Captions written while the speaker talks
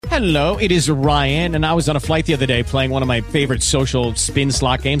Hello, it is Ryan, and I was on a flight the other day playing one of my favorite social spin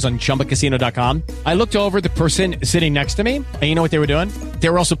slot games on ChumbaCasino.com. I looked over at the person sitting next to me, and you know what they were doing? They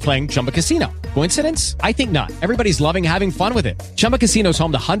were also playing Chumba Casino. Coincidence? I think not. Everybody's loving having fun with it. Chumba Casino is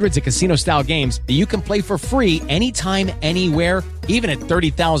home to hundreds of casino-style games that you can play for free anytime, anywhere, even at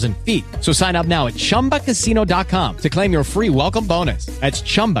 30,000 feet. So sign up now at ChumbaCasino.com to claim your free welcome bonus. That's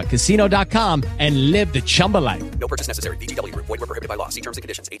ChumbaCasino.com and live the Chumba life. No purchase necessary. VGW. Void where prohibited by law. See terms and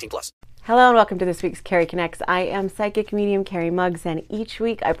conditions. 18+. Hello and welcome to this week's Cari Connects. I am psychic medium Carrie Muggs, and each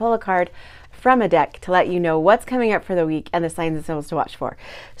week I pull a card from a deck to let you know what's coming up for the week and the signs and symbols to watch for.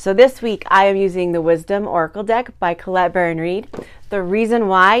 So this week I am using the Wisdom Oracle deck by Colette Baron-Reid. The reason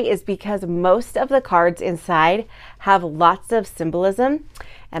why is because most of the cards inside have lots of symbolism.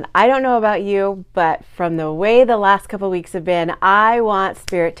 And I don't know about you, but from the way the last couple of weeks have been, I want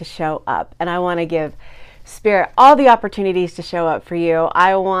Spirit to show up, and I want to give Spirit all the opportunities to show up for you.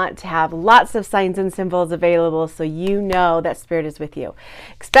 I want to have lots of signs and symbols available so you know that Spirit is with you,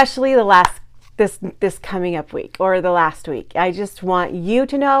 especially this coming up week or the last week. I just want you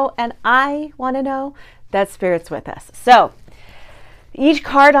to know, and I want to know that Spirit's with us. So each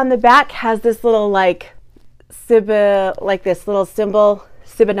card on the back has this little this little symbol,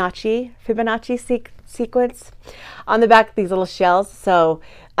 Fibonacci sequence on the back, these little shells. So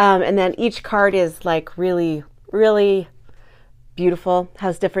and then each card is like really, really beautiful,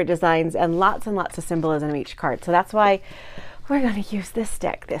 has different designs and lots of symbolism in each card. So that's why we're going to use this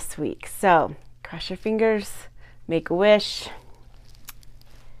deck this week. So cross your fingers, make a wish.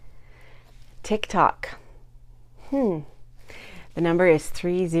 Tick-tock. The number is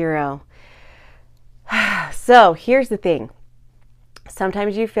 30. So here's the thing.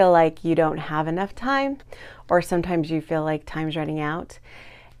 Sometimes you feel like you don't have enough time, or sometimes you feel like time's running out.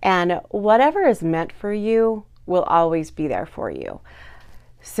 And whatever is meant for you will always be there for you.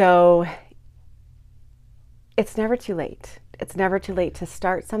 So it's never too late. It's never too late to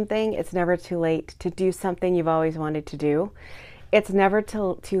start something. It's never too late to do something you've always wanted to do. It's never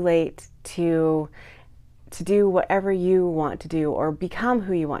too late to do whatever you want to do or become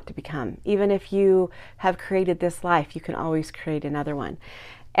who you want to become. Even if you have created this life, you can always create another one.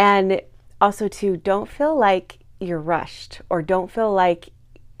 And also too, don't feel like you're rushed, or don't feel like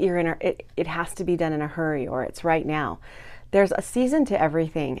it has to be done in a hurry, or it's right now. There's a season to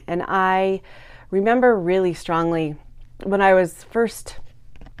everything. And I remember really strongly when I was a first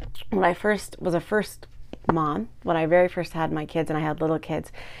mom, when I very first had my kids and I had little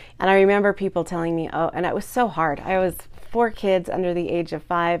kids. And I remember people telling me, and it was so hard. I was 4 kids under the age of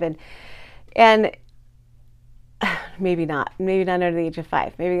 5 and maybe not under the age of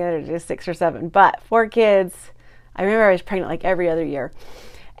 5, maybe under the age of 6 or 7, but 4 kids. I remember I was pregnant like every other year.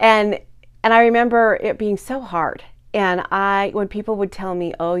 And I remember it being so hard. And when people would tell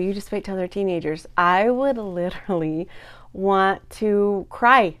me, oh, you just wait till they're teenagers, I would literally want to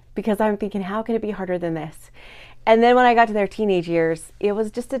cry, because I'm thinking, how can it be harder than this? And then when I got to their teenage years, it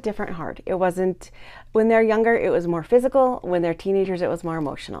was just a different hard. It wasn't, when they're younger, it was more physical. When they're teenagers, it was more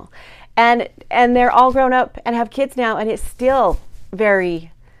emotional. And they're all grown up and have kids now, and it's still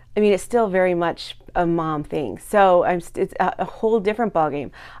very much a mom thing. So it's a whole different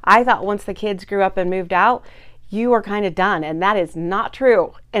ballgame. I thought once the kids grew up and moved out, you were kind of done, and that is not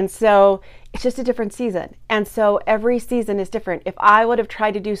true. And so it's just a different season. And so every season is different. If I would have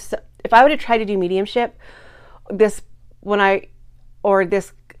tried to do mediumship, come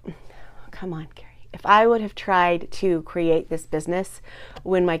on, Carrie. If I would have tried to create this business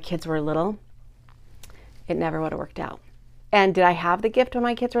when my kids were little, it never would have worked out. And did I have the gift when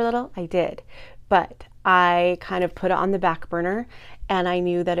my kids were little? I did. But I kind of put it on the back burner, and I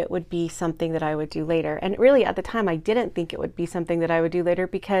knew that it would be something that I would do later. And really at the time, I didn't think it would be something that I would do later,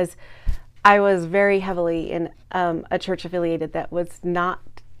 because I was very heavily in a church affiliated that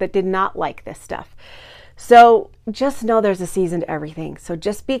did not like this stuff. So just know there's a season to everything. So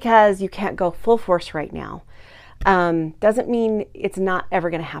just because you can't go full force right now, doesn't mean it's not ever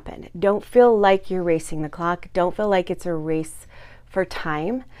going to happen. Don't feel like you're racing the clock. Don't feel like it's a race for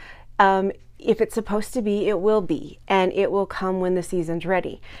time. If it's supposed to be, it will be, and it will come when the season's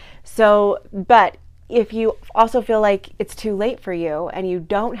ready. So, but if you also feel like it's too late for you and you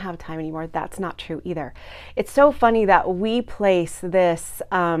don't have time anymore, that's not true either. It's so funny that we place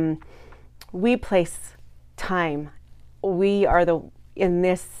time. We are in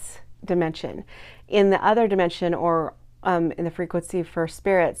this dimension. In the other dimension, or in the frequency for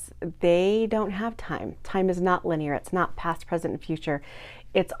spirits, they don't have time. Time is not linear. It's not past, present, and future.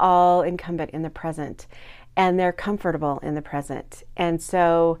 It's all incumbent in the present, and they're comfortable in the present. And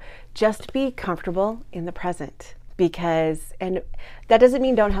so just be comfortable in the present. because, and that doesn't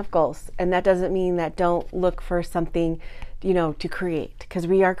mean don't have goals. And that doesn't mean that don't look for something, to create, because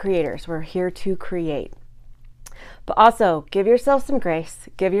we are creators. We're here to create. But also give yourself some grace,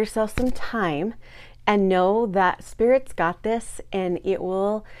 give yourself some time, and know that Spirit's got this, and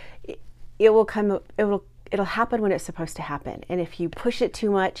it'll happen when it's supposed to happen. And if you push it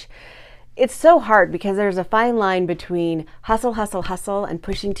too much, it's so hard, because there's a fine line between hustle, and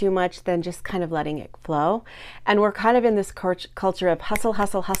pushing too much than just kind of letting it flow. And we're kind of in this culture of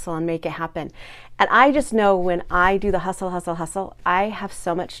hustle, and make it happen. And I just know when I do the hustle, I have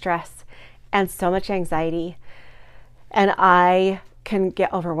so much stress and so much anxiety, and I can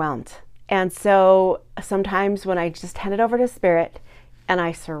get overwhelmed. And so sometimes when I just hand it over to Spirit and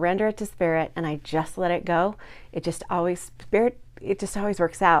I surrender it to Spirit and I just let it go, it just always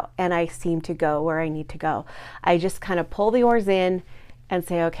works out, and I seem to go where I need to go. I just kind of pull the oars in and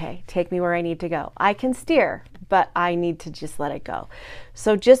say, okay, take me where I need to go. I can steer, but I need to just let it go.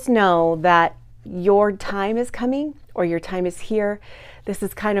 So just know that your time is coming, or your time is here. This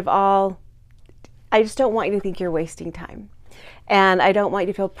is kind of all, I just don't want you to think you're wasting time. And I don't want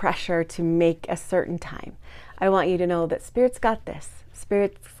you to feel pressure to make a certain time. I want you to know that Spirit's got this.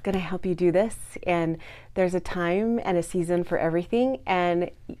 Spirit's going to help you do this, and there's a time and a season for everything, and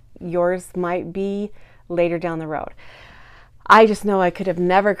yours might be later down the road. I just know I could have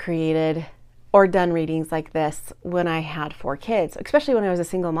never created or done readings like this when I had 4 kids, especially when I was a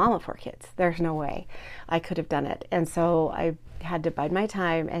single mom of 4 kids. There's no way I could have done it. And so I had to bide my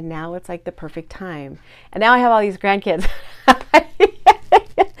time, and now it's like the perfect time. And now I have all these grandkids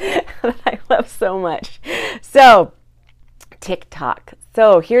that I love so much. So TikTok.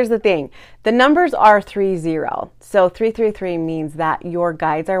 So here's the thing. The numbers are 30. So 333 means that your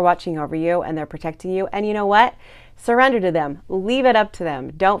guides are watching over you and they're protecting you. And you know what? Surrender to them. Leave it up to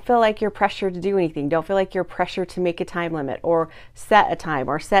them. Don't feel like you're pressured to do anything. Don't feel like you're pressured to make a time limit or set a time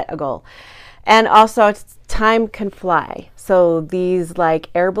or set a goal. And also, time can fly. So these like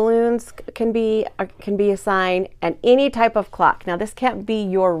air balloons can be a sign, and any type of clock. Now this can't be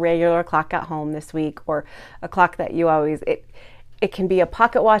your regular clock at home this week, or a clock that you always, it can be a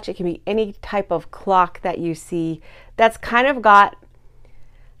pocket watch. It can be any type of clock that you see that's kind of got,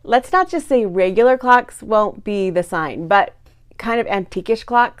 let's not just say regular clocks won't be the sign, but kind of antique-ish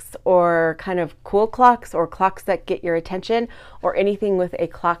clocks, or kind of cool clocks, or clocks that get your attention, or anything with a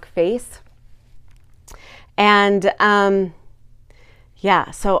clock face. And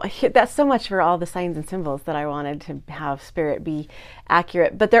so that's so much for all the signs and symbols that I wanted to have Spirit be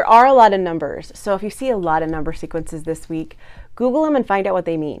accurate. But there are a lot of numbers. So if you see a lot of number sequences this week, Google them and find out what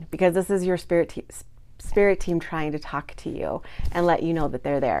they mean, because this is your spirit team trying to talk to you and let you know that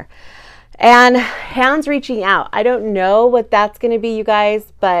they're there. And hands reaching out. I don't know what that's going to be, you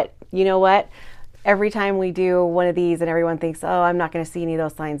guys, but you know what? Every time we do one of these and everyone thinks, oh, I'm not going to see any of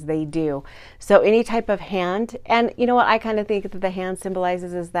those signs, they do. So any type of hand, and you know what I kind of think that the hand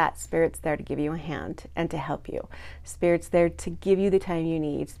symbolizes is that Spirit's there to give you a hand and to help you. Spirit's there to give you the time you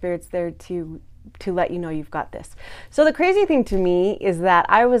need. Spirit's there to let you know you've got this. So the crazy thing to me is that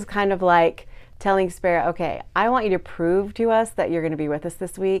I was kind of like telling Spirit, okay, I want you to prove to us that you're going to be with us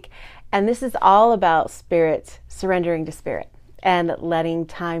this week. And this is all about Spirit, surrendering to Spirit and letting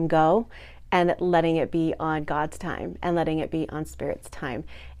time go, and letting it be on God's time, and letting it be on Spirit's time,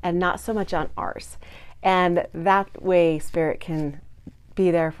 and not so much on ours. And that way Spirit can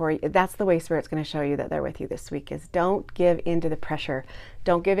be there for you. That's the way Spirit's going to show you that they're with you this week, is don't give into the pressure.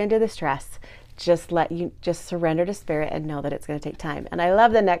 Don't give into the stress. Just surrender to Spirit and know that it's going to take time. And I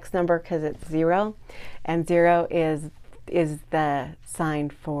love the next number because it's 0, and 0 is the sign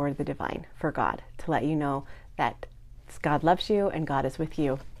for the divine, for God, to let you know that God loves you and God is with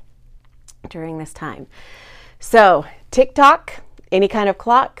you during this time. So TikTok, any kind of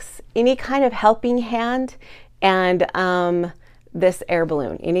clocks, any kind of helping hand, and this air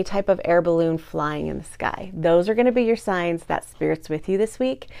balloon, any type of air balloon flying in the sky. Those are going to be your signs that Spirit's with you this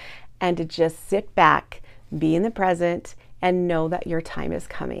week, and to just sit back, be in the present, and know that your time is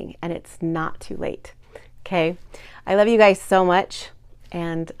coming and it's not too late. Okay? I love you guys so much,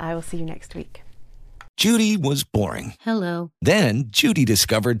 and I will see you next week. Judy was boring. Hello. Then Judy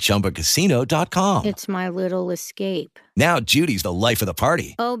discovered ChumbaCasino.com. It's my little escape. Now Judy's the life of the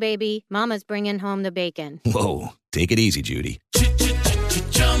party. Oh, baby, mama's bringing home the bacon. Whoa, take it easy, Judy.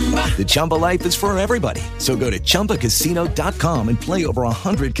 The Chumba life is for everybody. So go to ChumbaCasino.com and play over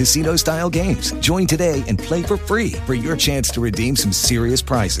 100 casino-style games. Join today and play for free for your chance to redeem some serious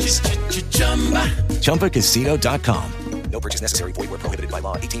prizes. ChumbaCasino.com. No purchase necessary. Void where prohibited by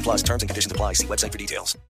law. 18+ terms and conditions apply. See website for details.